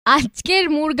আজকের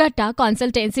মুরগাটা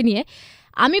কনসালটেন্সি নিয়ে।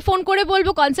 আমি ফোন করে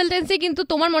বলবো কনসালটেন্সি, কিন্তু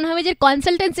তোমার মনে হবে যে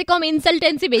কনসালটেন্সি কম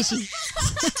ইনসালটেন্সি বেশি।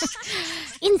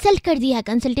 ইনসাল্ট कर दिया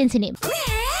कंसल्टेंसी ने।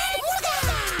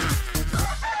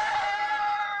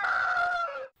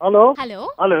 हेलो हेलो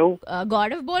हेलो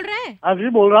गौरव बोल रहे हैं? हाँ जी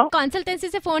बोल रहा हूँ। कंसल्टेंसी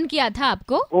से फोन किया था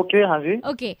आपको। ओके हाँ जी।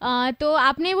 ओके तो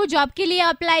आपने वो जॉब के लिए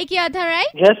अप्लाई किया था,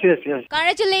 right? Yes yes yes.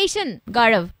 Congratulation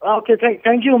Gaurav. Okay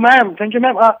thank you ma'am, thank you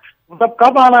ma'am. मतलब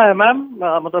कब आना है मैम?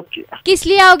 मतलब किस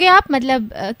लिए आओगे आप, मतलब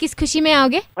किस खुशी में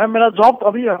आओगे? मैम मेरा जॉब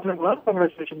अभी आपने बोला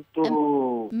कांग्रेचुलेशन, तो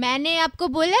मैंने आपको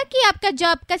बोला कि आपका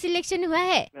जॉब का सिलेक्शन हुआ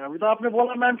है। अभी तो आपने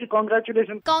बोला मैम कि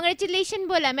कांग्रेचुलेशन। कांग्रेचुलेशन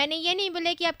बोला मैंने, ये नहीं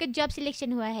बोला कि आपका जॉब सिलेक्शन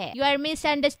हुआ है। You are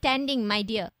misunderstanding my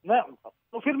dear.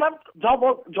 तो फिर मैम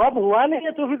जॉब हुआ नहीं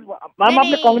है तो फिर मैम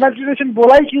आपने कांग्रेचुलेशन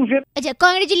बोला ही क्यों फिर? अच्छा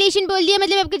कांग्रेचुलेशन बोल दिया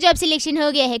मतलब आपका जॉब सिलेक्शन हो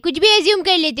गया है, कुछ भी एज्यूम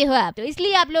कर लेते हो आप, तो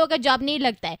इसलिए आप लोगों का जॉब नहीं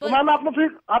लगता है। तो मैम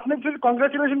आपने फिर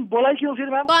कांग्रेचुलेशन बोला ही क्यों फिर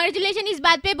मैम? कांग्रेचुलेशन इस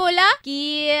बात पे बोला कि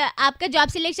आपका जॉब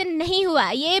सिलेक्शन नहीं हुआ,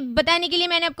 ये बताने के लिए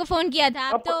मैंने आपको फोन किया था।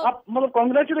 तो आप मतलब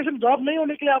कांग्रेचुलेशन जॉब नहीं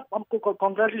होने के लिए आप हमको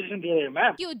कांग्रेचुलेशन दे रहे हैं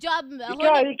मैम? क्यों जॉब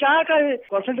क्या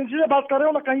कंसल्टेंसी से बात कर रहे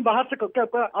हो ना, कहीं बाहर से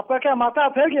आपका क्या माथा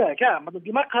फैल गया है क्या? मतलब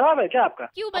दिमाग खराब है क्या आपका?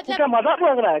 क्यों मतलब मजाक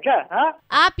लग रहा है क्या?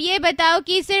 आप ये बताओ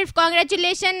कि सिर्फ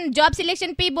कांग्रेचुलेशन जॉब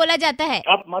सिलेक्शन पे बोला जाता है?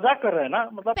 आप मजाक कर रहे हैं ना?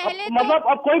 मतलब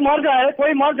अब कोई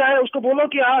मर जाए उसको बोलो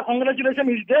कि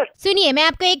कांग्रेचुलेशन इज देयर। सुनिए मैं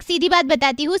आपको एक सीधी बात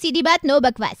बताती हूँ, सीधी बात, नो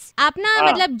बकवास। आप ना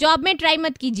मतलब जॉब में ट्राई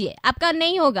मत कीजिए, आपका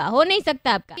नहीं होगा, हो नहीं सकता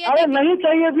आपका। अरे नहीं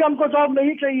चाहिए भी हमको, जॉब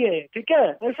नहीं चाहिए, ठीक है?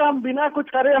 ऐसा हम बिना कुछ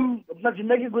करे हम अपना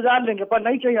जिंदगी गुजार लेंगे, पर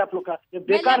नहीं चाहिए आप लोग का ये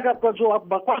बेकार का जो आप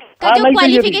बकवास का जो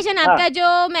क्वालिफिकेशन आपका जो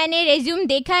मैंने रेज्यूम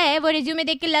देखा है, वो रेज्यूमे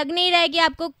देख के लग नहीं रहा है कि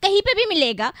आपको कहीं पे भी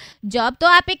मिलेगा जॉब। तो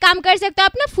आप एक काम कर सकते हो,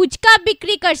 आप ना फुचका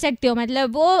बिक्री कर सकते हो,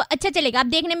 मतलब वो अच्छा चलेगा। आप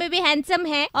देखने में भी हैंडसम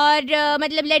है और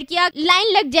मतलब लड़कियां लाइन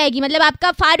लग जाएगी, मतलब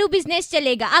आपका फारू बिजनेस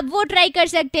चलेगा, आप वो ट्राई कर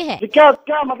सकते हैं।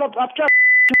 क्या मतलब आप क्या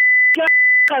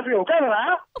कर रहे हो क्या?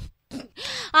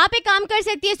 आप एक काम कर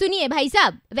सकती है, सुनिए भाई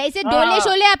साहब, वैसे डोले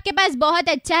शोले आपके पास बहुत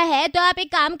अच्छा है, तो आप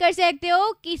एक काम कर सकते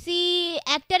हो, किसी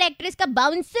एक्टर एक्ट्रेस का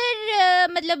बाउंसर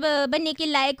मतलब बनने के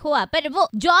लायक हो आप, पर वो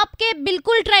जॉब के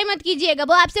बिल्कुल ट्राई मत कीजिएगा,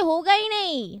 वो आपसे होगा ही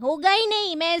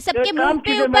नहीं। मैं सबके मुंह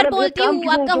पे ऊपर बोलती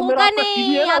हूँ, आपका होगा नहीं,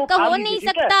 आपका हो नहीं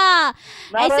सकता।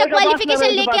 ऐसा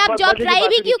क्वालिफिकेशन लेके आप जॉब ट्राई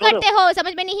भी क्यों करते हो,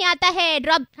 समझ में नहीं आता है।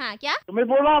 ड्रॉप। हाँ क्या? तो मैं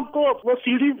बोल रहा हूँ आपको वो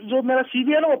सीडी जो मेरा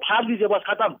सीवी है ना वो फाड़ दीजिए, बस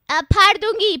खत्म। अब फाड़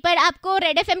दूंगी, पर आपको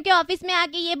रेड एफएम के ऑफिस में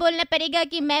आके ये बोलना पड़ेगा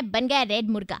कि मैं बन गया रेड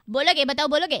मुर्गा। बोलोगे? बताओ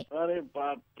बोलोगे? अरे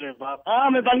बाप रे बाप, हाँ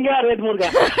मैं बन गया रेड मुर्गा।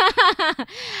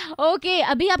 ओके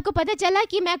अभी आपको पता चला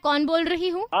कि मैं कौन बोल रही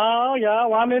हूँ?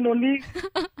 One and only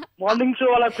morning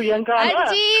show वाला प्रियंका।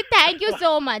 जी थैंक यू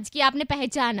सो मच कि आपने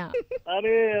पहचाना।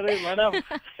 अरे मैडम